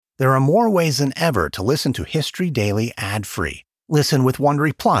There are more ways than ever to listen to History Daily ad-free. Listen with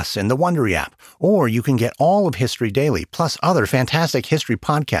Wondery Plus in the Wondery app, or you can get all of History Daily plus other fantastic history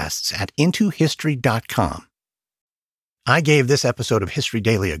podcasts at intohistory.com. I gave this episode of History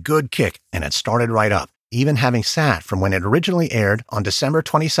Daily a good kick, and it started right up, even having sat from when it originally aired on December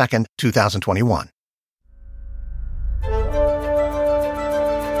 22nd, 2021.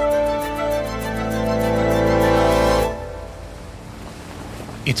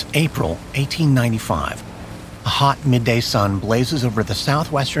 It's April 1895. A hot midday sun blazes over the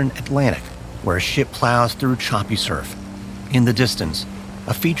southwestern Atlantic, where a ship plows through choppy surf. In the distance,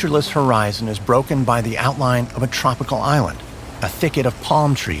 a featureless horizon is broken by the outline of a tropical island, a thicket of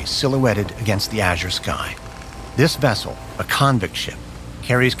palm trees silhouetted against the azure sky. This vessel, a convict ship,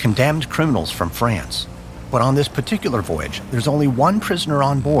 carries condemned criminals from France. But on this particular voyage, there's only one prisoner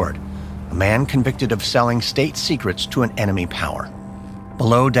on board, a man convicted of selling state secrets to an enemy power.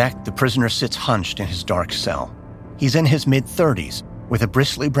 Below deck, the prisoner sits hunched in his dark cell. He's in his mid-30s, with a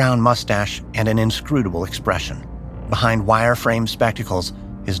bristly brown mustache and an inscrutable expression. Behind wire-framed spectacles,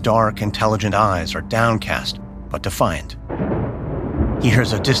 his dark, intelligent eyes are downcast, but defiant. He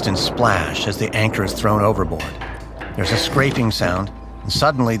hears a distant splash as the anchor is thrown overboard. There's a scraping sound, and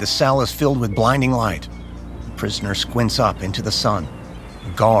suddenly the cell is filled with blinding light. The prisoner squints up into the sun.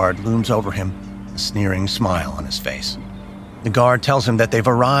 A guard looms over him, a sneering smile on his face. The guard tells him that they've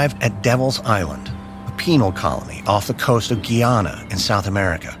arrived at Devil's Island, a penal colony off the coast of Guyana in South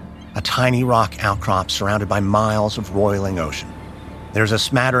America, a tiny rock outcrop surrounded by miles of roiling ocean. There's a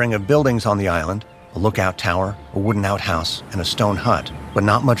smattering of buildings on the island, a lookout tower, a wooden outhouse, and a stone hut, but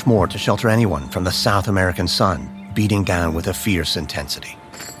not much more to shelter anyone from the South American sun, beating down with a fierce intensity.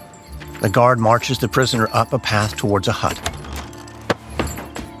 The guard marches the prisoner up a path towards a hut.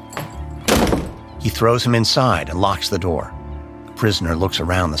 He throws him inside and locks the door. The prisoner looks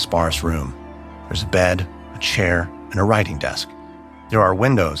around the sparse room. There's a bed, a chair, and a writing desk. There are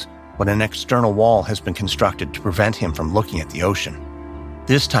windows, but an external wall has been constructed to prevent him from looking at the ocean.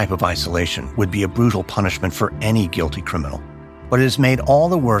 This type of isolation would be a brutal punishment for any guilty criminal, but it is made all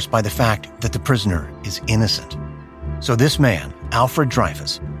the worse by the fact that the prisoner is innocent. So this man, Alfred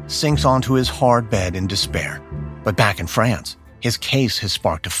Dreyfus, sinks onto his hard bed in despair. But back in France, his case has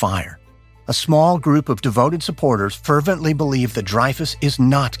sparked a fire. A small group of devoted supporters fervently believe that Dreyfus is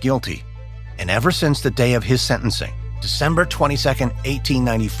not guilty. And ever since the day of his sentencing, December 22nd,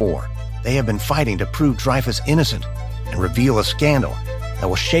 1894, they have been fighting to prove Dreyfus innocent and reveal a scandal that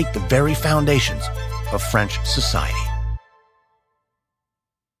will shake the very foundations of French society.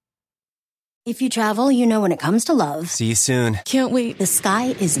 If you travel, you know when it comes to love. See you soon. Can't wait. The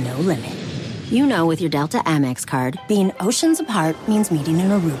sky is no limit. You know with your Delta Amex card, being oceans apart means meeting in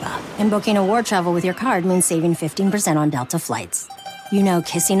Aruba. And booking a war travel with your card means saving 15% on Delta flights. You know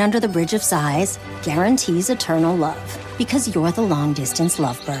kissing under the Bridge of Sighs guarantees eternal love. Because you're the long-distance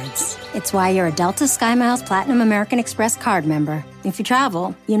lovebirds. It's why you're a Delta SkyMiles Platinum American Express card member. If you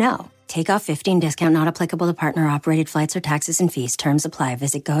travel, you know. Take off 15 discount not applicable to partner-operated flights or taxes and fees. Terms apply.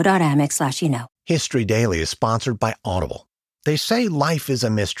 Visit go.amex/you-know. History Daily is sponsored by Audible. They say life is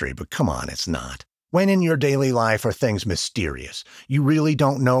a mystery, but come on, it's not. When in your daily life are things mysterious, you really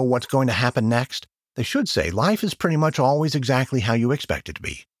don't know what's going to happen next? They should say life is pretty much always exactly how you expect it to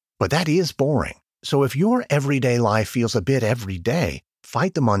be. But that is boring. So if your everyday life feels a bit everyday,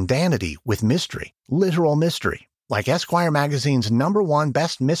 fight the mundanity with mystery, literal mystery. Like Esquire magazine's #1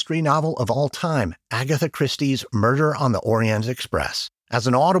 best mystery novel of all time, Agatha Christie's Murder on the Orient Express. As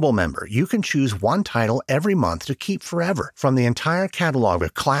an Audible member, you can choose one title every month to keep forever from the entire catalog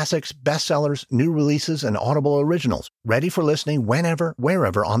of classics, bestsellers, new releases, and Audible originals, ready for listening whenever,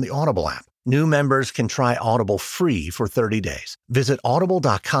 wherever on the Audible app. New members can try Audible free for 30 days. Visit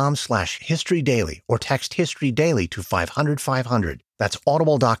audible.com/historydaily or text History Daily to 500-500. That's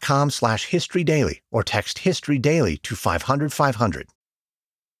audible.com/historydaily or text History Daily to 500-500.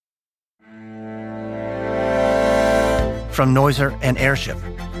 From Noiser and Airship,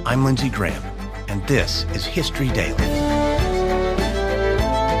 I'm Lindsey Graham, and this is History Daily.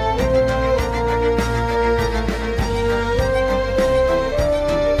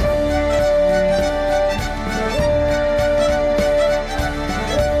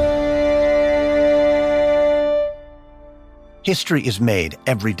 History is made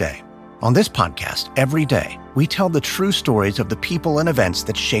every day. On this podcast, every day, we tell the true stories of the people and events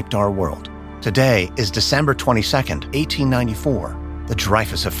that shaped our world. Today is December 22nd, 1894, the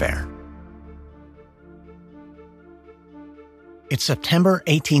Dreyfus Affair. It's September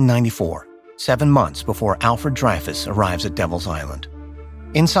 1894, 7 months before Alfred Dreyfus arrives at Devil's Island.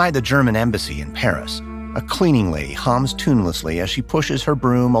 Inside the German embassy in Paris, A cleaning lady hums tunelessly as she pushes her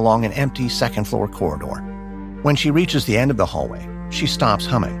broom along an empty second-floor corridor. When she reaches the end of the hallway, she stops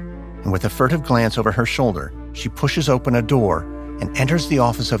humming, and with a furtive glance over her shoulder, she pushes open a door and enters the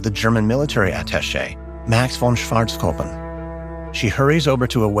office of the German military attaché, Max von Schwarzkoppen. She hurries over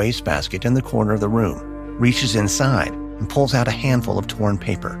to a wastebasket in the corner of the room, reaches inside, and pulls out a handful of torn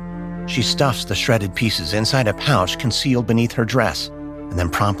paper. She stuffs the shredded pieces inside a pouch concealed beneath her dress, and then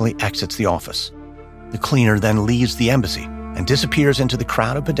promptly exits the office. The cleaner then leaves the embassy and disappears into the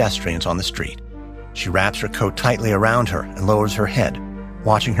crowd of pedestrians on the street. She wraps her coat tightly around her and lowers her head,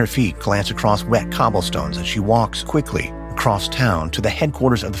 watching her feet glance across wet cobblestones as she walks quickly across town to the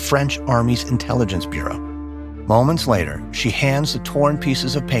headquarters of the French Army's Intelligence Bureau. Moments later, she hands the torn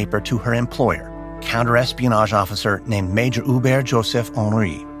pieces of paper to her employer, counter-espionage officer named Major Hubert Joseph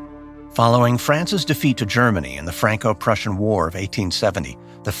Henri. Following France's defeat to Germany in the Franco-Prussian War of 1870,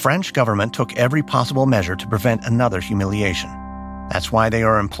 the French government took every possible measure to prevent another humiliation. That's why they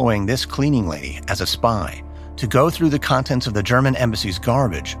are employing this cleaning lady as a spy to go through the contents of the German embassy's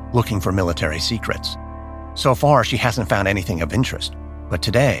garbage looking for military secrets. So far, she hasn't found anything of interest. But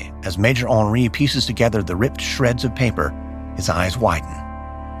today, as Major Henri pieces together the ripped shreds of paper, his eyes widen.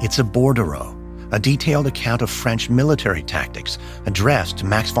 It's a bordereau, a detailed account of French military tactics addressed to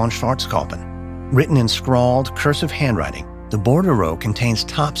Max von Schwarzkoppen. Written in scrawled, cursive handwriting, the bordereau contains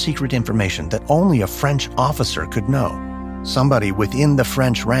top-secret information that only a French officer could know. Somebody within the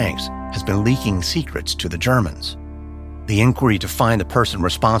French ranks has been leaking secrets to the Germans. The inquiry to find the person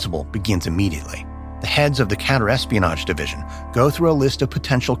responsible begins immediately. The heads of the counter-espionage division go through a list of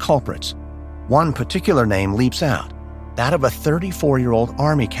potential culprits. One particular name leaps out, that of a 34-year-old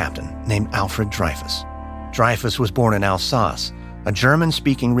army captain named Alfred Dreyfus. Dreyfus was born in Alsace, a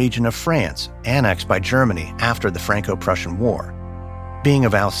German-speaking region of France annexed by Germany after the Franco-Prussian War. Being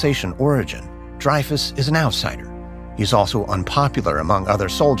of Alsatian origin, Dreyfus is an outsider. He's also unpopular among other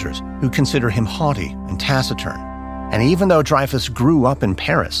soldiers who consider him haughty and taciturn. And even though Dreyfus grew up in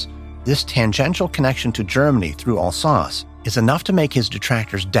Paris, this tangential connection to Germany through Alsace is enough to make his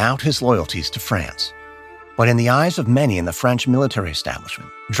detractors doubt his loyalties to France. But in the eyes of many in the French military establishment,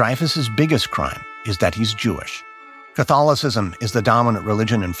 Dreyfus's biggest crime is that he's Jewish. Catholicism is the dominant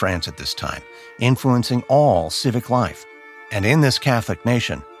religion in France at this time, influencing all civic life. And in this Catholic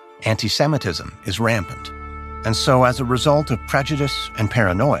nation, anti-Semitism is rampant. And so, as a result of prejudice and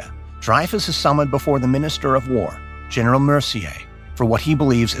paranoia, Dreyfus is summoned before the Minister of War, General Mercier, for what he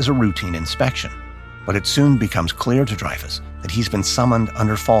believes is a routine inspection. But it soon becomes clear to Dreyfus that he's been summoned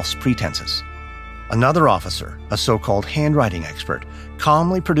under false pretenses. Another officer, a so-called handwriting expert,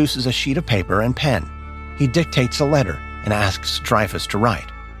 calmly produces a sheet of paper and pen. He dictates a letter and asks Dreyfus to write.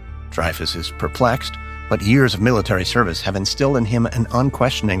 Dreyfus is perplexed, but years of military service have instilled in him an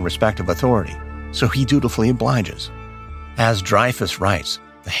unquestioning respect of authority, so he dutifully obliges. As Dreyfus writes,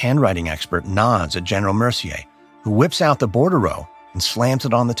 the handwriting expert nods at General Mercier, who whips out the bordereau and slams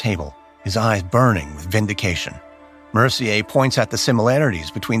it on the table, his eyes burning with vindication. Mercier points at the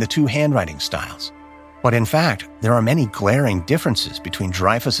similarities between the two handwriting styles. But in fact, there are many glaring differences between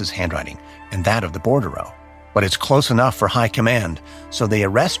Dreyfus's handwriting and that of the bordereau. But it's close enough for high command, so they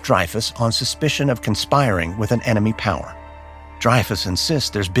arrest Dreyfus on suspicion of conspiring with an enemy power. Dreyfus insists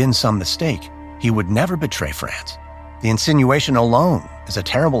there's been some mistake. He would never betray France. The insinuation alone is a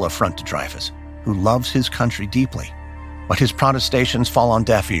terrible affront to Dreyfus, who loves his country deeply. But his protestations fall on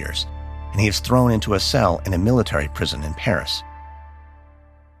deaf ears, and he is thrown into a cell in a military prison in Paris.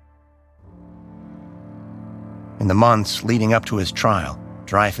 In the months leading up to his trial,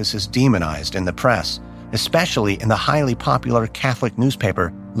 Dreyfus is demonized in the press, especially in the highly popular Catholic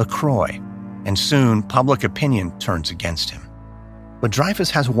newspaper La Croix, and soon public opinion turns against him. But Dreyfus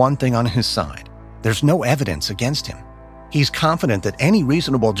has one thing on his side. There's no evidence against him. He's confident that any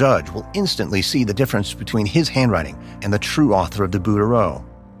reasonable judge will instantly see the difference between his handwriting and the true author of the bordereau.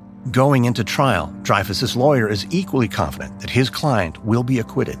 Going into trial, Dreyfus's lawyer is equally confident that his client will be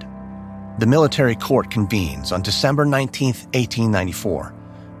acquitted. The military court convenes on December 19, 1894,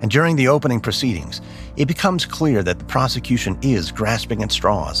 and during the opening proceedings, it becomes clear that the prosecution is grasping at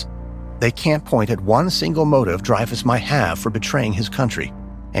straws. They can't point at one single motive Dreyfus might have for betraying his country,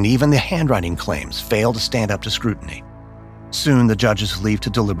 and even the handwriting claims fail to stand up to scrutiny. Soon the judges leave to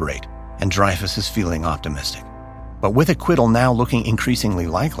deliberate, and Dreyfus is feeling optimistic. But with acquittal now looking increasingly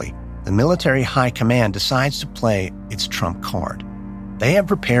likely, the military high command decides to play its trump card. They have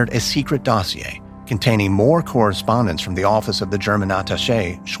prepared a secret dossier containing more correspondence from the office of the German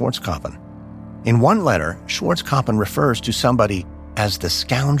attaché, Schwarzkoppen. In one letter, Schwarzkoppen refers to somebody as the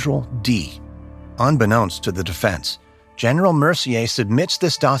scoundrel D. Unbeknownst to the defense, General Mercier submits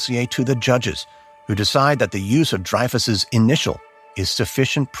this dossier to the judges, who decide that the use of Dreyfus's initial is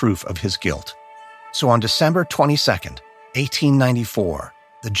sufficient proof of his guilt. So on December 22nd, 1894,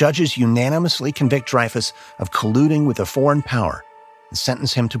 the judges unanimously convict Dreyfus of colluding with a foreign power and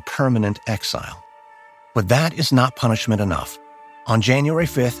sentence him to permanent exile. But that is not punishment enough. On January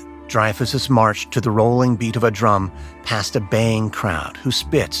 5th, Dreyfus is marched to the rolling beat of a drum past a baying crowd who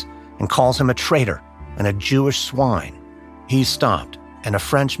spits and calls him a traitor and a Jewish swine. He's stopped, and a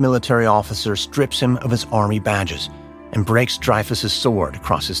French military officer strips him of his army badges and breaks Dreyfus's sword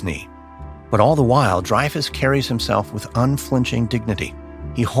across his knee. But all the while, Dreyfus carries himself with unflinching dignity.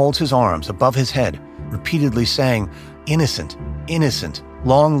 He holds his arms above his head, repeatedly saying, "Innocent, innocent,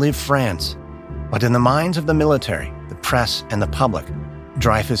 long live France." But in the minds of the military, the press, and the public,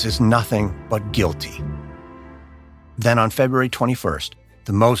 Dreyfus is nothing but guilty. Then on February 21st,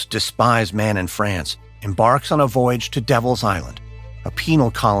 the most despised man in France embarks on a voyage to Devil's Island, a penal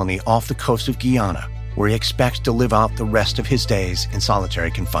colony off the coast of Guyana, where he expects to live out the rest of his days in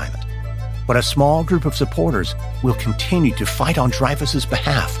solitary confinement. But a small group of supporters will continue to fight on Dreyfus's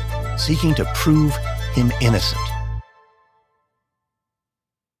behalf, seeking to prove him innocent.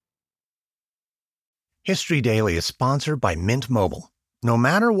 History Daily is sponsored by Mint Mobile. No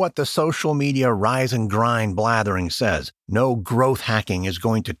matter what the social media rise and grind blathering says, no growth hacking is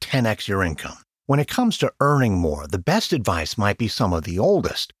going to 10x your income. When it comes to earning more, the best advice might be some of the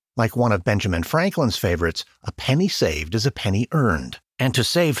oldest, like one of Benjamin Franklin's favorites, "A penny saved is a penny earned." And to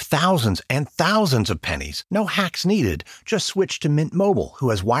save thousands and thousands of pennies, no hacks needed. Just switch to Mint Mobile,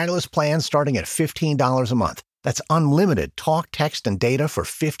 who has wireless plans starting at $15 a month. That's unlimited talk, text, and data for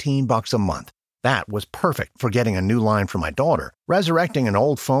 $15 a month. That was perfect for getting a new line for my daughter. Resurrecting an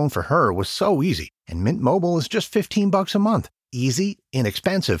old phone for her was so easy, and Mint Mobile is just $15 a month. Easy,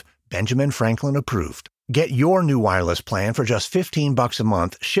 inexpensive, Benjamin Franklin approved. Get your new wireless plan for just $15 a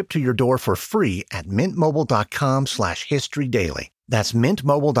month, shipped to your door for free at mintmobile.com/historydaily. That's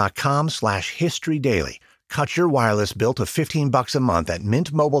mintmobile.com/historydaily. Cut your wireless bill to $15 a month at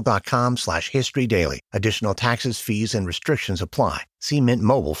mintmobile.com/historydaily. Additional taxes, fees, and restrictions apply. See Mint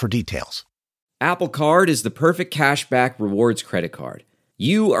Mobile for details. Apple Card is the perfect cashback rewards credit card.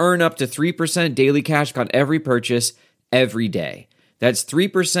 You earn up to 3% daily cash on every purchase every day. That's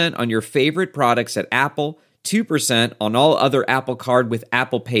 3% on your favorite products at Apple, 2% on all other Apple Card with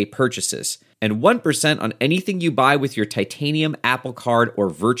Apple Pay purchases, and 1% on anything you buy with your titanium Apple Card or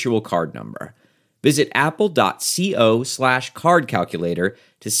virtual card number. Visit apple.co/card calculator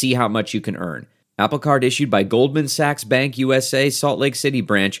to see how much you can earn. Apple Card issued by Goldman Sachs Bank USA, Salt Lake City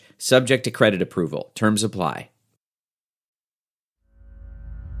branch, subject to credit approval. Terms apply.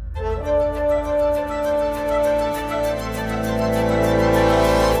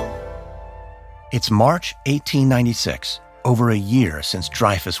 It's March 1896, over a year since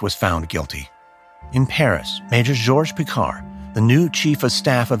Dreyfus was found guilty. In Paris, Major Georges Picquart, the new chief of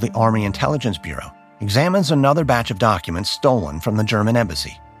staff of the Army Intelligence Bureau, examines another batch of documents stolen from the German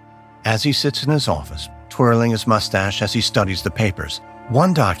embassy. As he sits in his office, twirling his mustache as he studies the papers,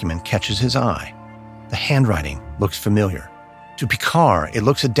 one document catches his eye. The handwriting looks familiar. To Picquart, it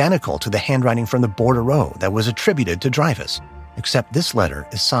looks identical to the handwriting from the bordereau that was attributed to Dreyfus, except this letter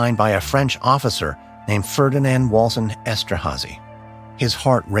is signed by a French officer named Ferdinand Walsin Esterhazy. His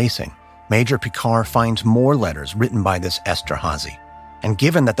heart racing, Major Picquart finds more letters written by this Esterhazy. And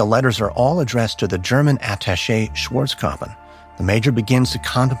given that the letters are all addressed to the German attaché Schwarzkoppen, the Major begins to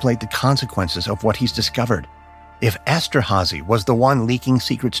contemplate the consequences of what he's discovered. If Esterhazy was the one leaking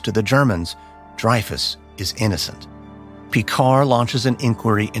secrets to the Germans, Dreyfus is innocent. Picquart launches an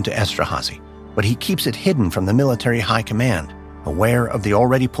inquiry into Esterhazy, but he keeps it hidden from the military high command, aware of the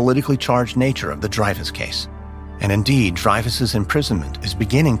already politically charged nature of the Dreyfus case. And indeed, Dreyfus's imprisonment is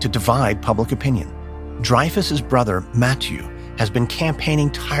beginning to divide public opinion. Dreyfus's brother, Mathieu, has been campaigning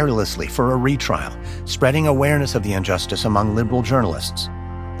tirelessly for a retrial, spreading awareness of the injustice among liberal journalists.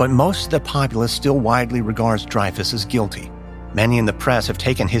 But most of the populace still widely regards Dreyfus as guilty. Many in the press have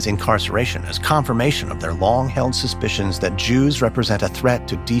taken his incarceration as confirmation of their long-held suspicions that Jews represent a threat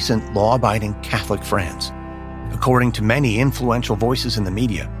to decent, law-abiding Catholic France. According to many influential voices in the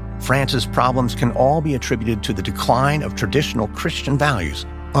media, France's problems can all be attributed to the decline of traditional Christian values,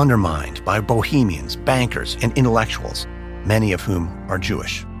 undermined by bohemians, bankers, and intellectuals, many of whom are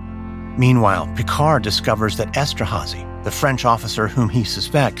Jewish. Meanwhile, Picquart discovers that Esterhazy, the French officer whom he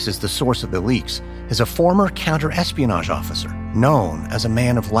suspects is the source of the leaks, is a former counter-espionage officer, known as a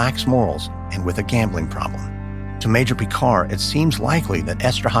man of lax morals and with a gambling problem. To Major Picquart, it seems likely that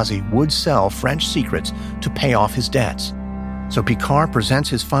Esterhazy would sell French secrets to pay off his debts. So Picquart presents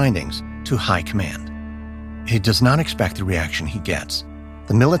his findings to high command. He does not expect the reaction he gets.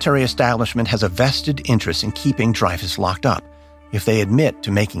 The military establishment has a vested interest in keeping Dreyfus locked up. If they admit to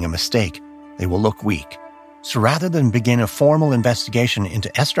making a mistake, they will look weak. So rather than begin a formal investigation into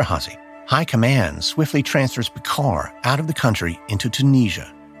Esterhazy, High Command swiftly transfers Picard out of the country into Tunisia.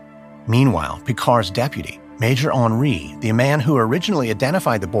 Meanwhile, Picard's deputy, Major Henri, the man who originally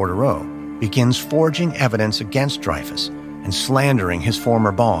identified the bordereau, begins forging evidence against Dreyfus and slandering his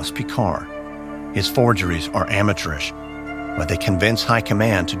former boss, Picard. His forgeries are amateurish, but they convince High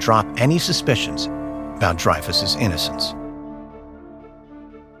Command to drop any suspicions about Dreyfus's innocence.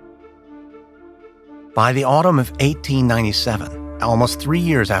 By the autumn of 1897, almost 3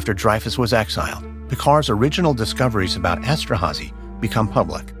 years after Dreyfus was exiled, Picard's original discoveries about Esterhazy become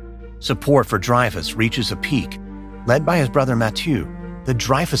public. Support for Dreyfus reaches a peak. Led by his brother Mathieu, the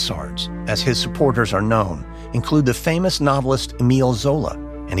Dreyfusards, as his supporters are known, include the famous novelist Émile Zola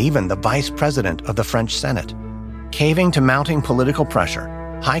and even the vice president of the French Senate. Caving to mounting political pressure,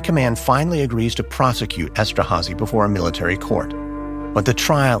 High Command finally agrees to prosecute Esterhazy before a military court. But the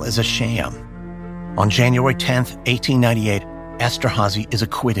trial is a sham. On January 10, 1898, Esterhazy is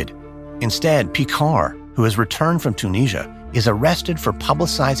acquitted. Instead, Picard, who has returned from Tunisia, is arrested for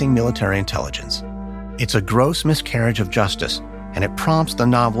publicizing military intelligence. It's a gross miscarriage of justice, and it prompts the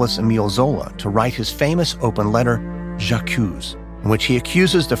novelist Émile Zola to write his famous open letter, J'accuse, in which he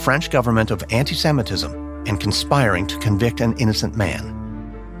accuses the French government of anti-Semitism and conspiring to convict an innocent man.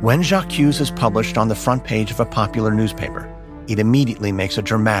 When J'accuse is published on the front page of a popular newspaper, it immediately makes a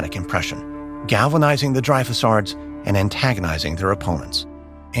dramatic impression, galvanizing the Dreyfusards and antagonizing their opponents.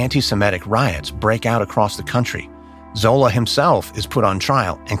 Anti-Semitic riots break out across the country. Zola himself is put on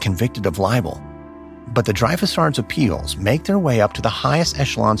trial and convicted of libel. But the Dreyfusards' appeals make their way up to the highest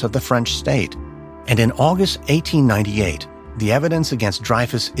echelons of the French state. And in August 1898, the evidence against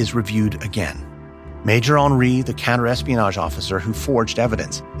Dreyfus is reviewed again. Major Henri, the counter-espionage officer who forged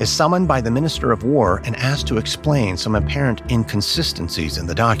evidence, is summoned by the Minister of War and asked to explain some apparent inconsistencies in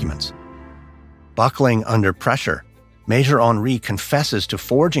the documents. Buckling under pressure, Major Henri confesses to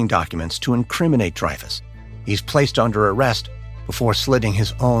forging documents to incriminate Dreyfus. He's placed under arrest before slitting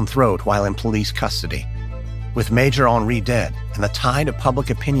his own throat while in police custody. With Major Henri dead and the tide of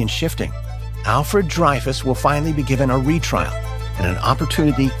public opinion shifting, Alfred Dreyfus will finally be given a retrial and an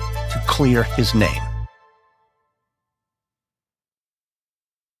opportunity to clear his name.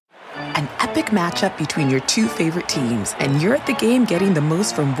 An epic matchup between your two favorite teams, and you're at the game getting the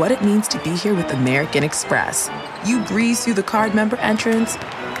most from what it means to be here with American Express. You breeze through the card member entrance,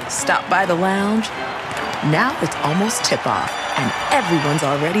 stop by the lounge. Now it's almost tip-off, and everyone's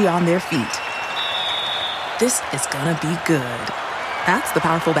already on their feet. This is gonna be good. That's the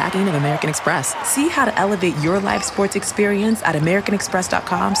powerful backing of American Express. See how to elevate your live sports experience at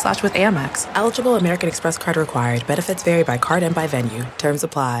americanexpress.com/withAmex. Eligible American Express card required. Benefits vary by card and by venue. Terms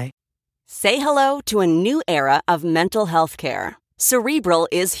apply. Say hello to a new era of mental health care. Cerebral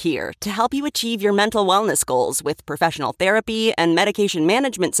is here to help you achieve your mental wellness goals with professional therapy and medication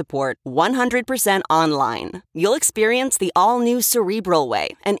management support 100% online. You'll experience the all-new Cerebral Way,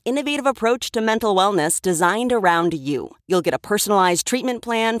 an innovative approach to mental wellness designed around you. You'll get a personalized treatment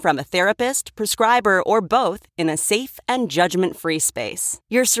plan from a therapist, prescriber, or both in a safe and judgment-free space.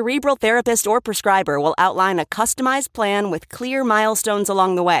 Your Cerebral therapist or prescriber will outline a customized plan with clear milestones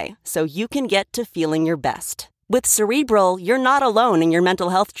along the way, so you can get to feeling your best. With Cerebral, you're not alone in your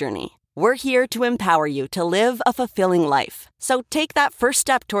mental health journey. We're here to empower you to live a fulfilling life. So take that first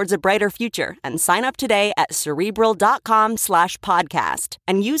step towards a brighter future and sign up today at Cerebral.com/podcast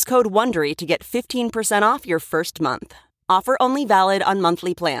and use code WONDERY to get 15% off your first month. Offer only valid on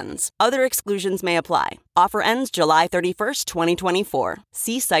monthly plans. Other exclusions may apply. Offer ends July 31st, 2024.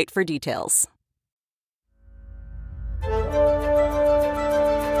 See site for details.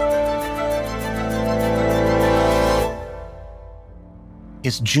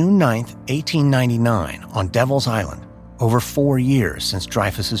 It's June 9th, 1899, on Devil's Island, over 4 years since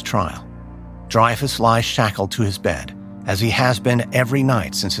Dreyfus's trial. Dreyfus lies shackled to his bed, as he has been every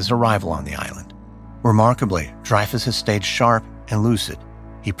night since his arrival on the island. Remarkably, Dreyfus has stayed sharp and lucid.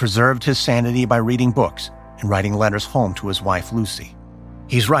 He preserved his sanity by reading books and writing letters home to his wife, Lucy.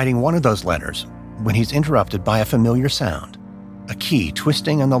 He's writing one of those letters when he's interrupted by a familiar sound, a key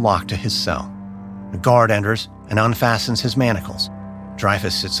twisting in the lock to his cell. The guard enters and unfastens his manacles.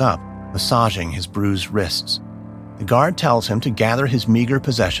 Dreyfus sits up, massaging his bruised wrists. The guard tells him to gather his meager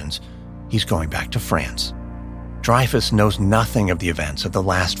possessions. He's going back to France. Dreyfus knows nothing of the events of the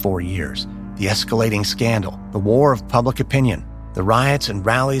last 4 years, the escalating scandal, the war of public opinion, the riots and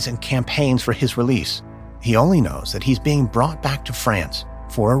rallies and campaigns for his release. He only knows that he's being brought back to France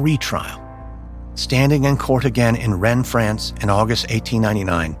for a retrial. Standing in court again in Rennes, France in August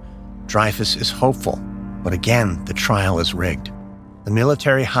 1899, Dreyfus is hopeful, but again, the trial is rigged. The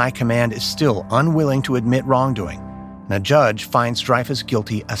military high command is still unwilling to admit wrongdoing, and a judge finds Dreyfus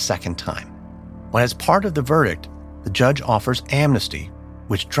guilty a second time. But as part of the verdict, the judge offers amnesty,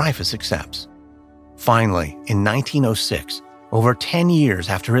 which Dreyfus accepts. Finally, in 1906, over 10 years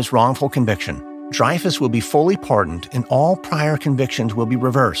after his wrongful conviction, Dreyfus will be fully pardoned and all prior convictions will be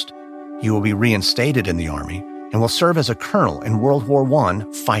reversed. He will be reinstated in the army and will serve as a colonel in World War I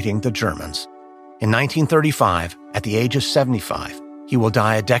fighting the Germans. In 1935, at the age of 75, he will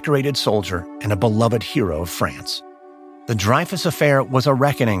die a decorated soldier and a beloved hero of France. The Dreyfus Affair was a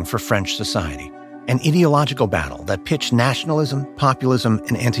reckoning for French society, an ideological battle that pitched nationalism, populism,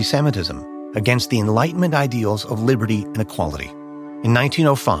 and anti-Semitism against the Enlightenment ideals of liberty and equality. In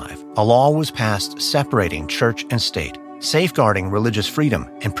 1905, a law was passed separating church and state, safeguarding religious freedom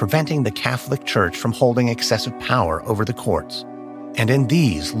and preventing the Catholic Church from holding excessive power over the courts. And in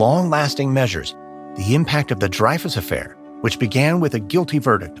these long-lasting measures, the impact of the Dreyfus Affair, which began with a guilty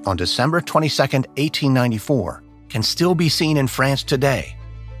verdict on December 22, 1894, can still be seen in France today.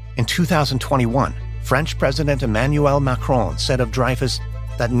 In 2021, French President Emmanuel Macron said of Dreyfus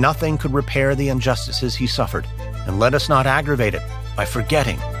that nothing could repair the injustices he suffered, and let us not aggravate it by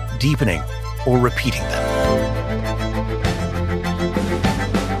forgetting, deepening, or repeating them.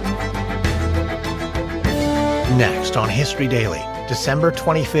 Next on History Daily, December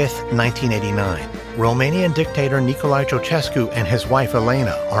 25th, 1989. Romanian dictator Nicolae Ceausescu and his wife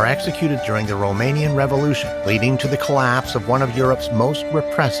Elena are executed during the Romanian Revolution, leading to the collapse of one of Europe's most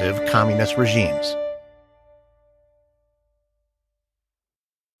repressive communist regimes.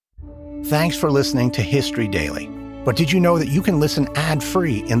 Thanks for listening to History Daily. But did you know that you can listen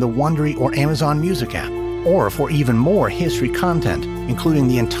ad-free in the Wondery or Amazon Music app? Or for even more history content, including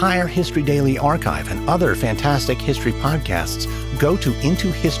the entire History Daily archive and other fantastic history podcasts, go to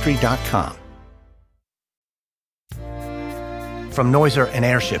intohistory.com. From Noiser and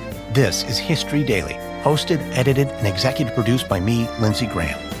Airship, this is History Daily, hosted, edited, and executive produced by me, Lindsey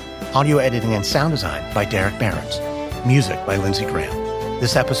Graham. Audio editing and sound design by Derek Behrens. Music by Lindsey Graham.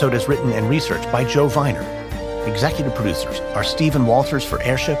 This episode is written and researched by Joe Viner. Executive producers are Stephen Walters for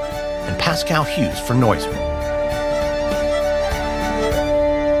Airship and Pascal Hughes for Noiser.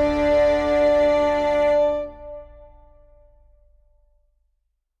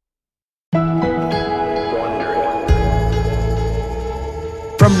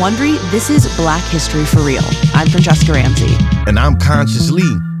 From Wondery, this is Black History for Real. I'm Francesca Ramsey. And I'm Conscious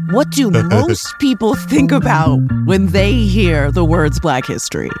Lee. What do most people think about when they hear the words Black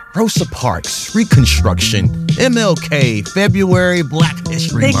History? Rosa Parks, Reconstruction, MLK, February, Black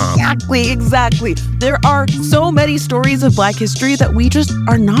History Month. Exactly. There are so many stories of Black history that we just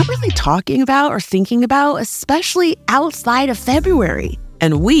are not really talking about or thinking about, especially outside of February.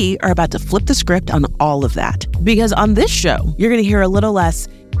 And we are about to flip the script on all of that. Because on this show, you're going to hear a little less,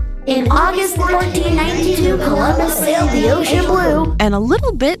 in August 1492, Columbus sailed the ocean blue. And a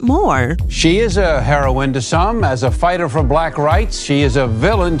little bit more. She is a heroine to some. As a fighter for black rights, she is a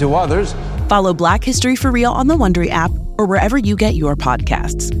villain to others. Follow Black History for Real on the Wondery app or wherever you get your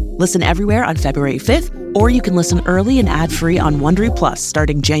podcasts. Listen everywhere on February 5th, or you can listen early and ad-free on Wondery Plus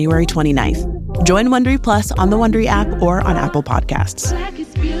starting January 29th. Join Wondery Plus on the Wondery app or on Apple Podcasts.